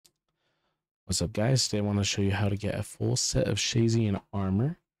What's up, guys? Today I want to show you how to get a full set of Shayzien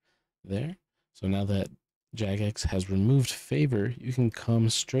armor there. So now that Jagex has removed favor, you can come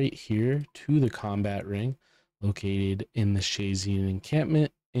straight here to the combat ring located in the Shayzien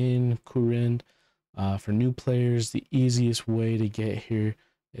encampment in Kurind. For new players, the easiest way to get here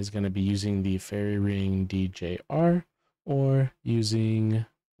is going to be using the Fairy Ring DJR or using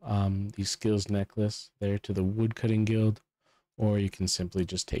the skills necklace there to the Woodcutting Guild, or you can simply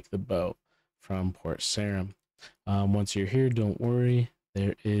just take the bow from Port Sarim. Once you're here, don't worry.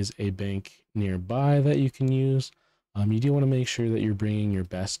 There is a bank nearby that you can use. You do want to make sure that you're bringing your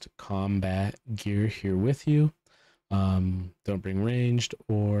best combat gear here with you. Don't bring ranged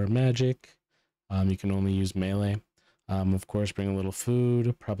or magic. You can only use melee. Of course, bring a little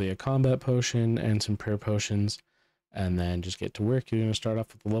food, probably a combat potion and some prayer potions, and then just get to work. You're going to start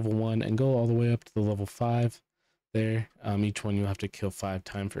off with the level 1 and go all the way up to the level 5 there. Each one you have to kill 5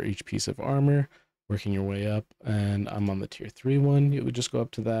 times for each piece of armor, working your way up. And I'm on the tier 3 one. You would just go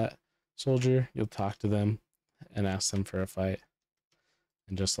up to that soldier, you'll talk to them and ask them for a fight,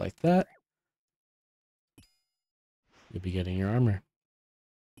 and just like that, you'll be getting your armor.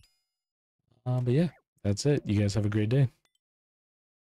 But yeah, that's it. You guys have a great day.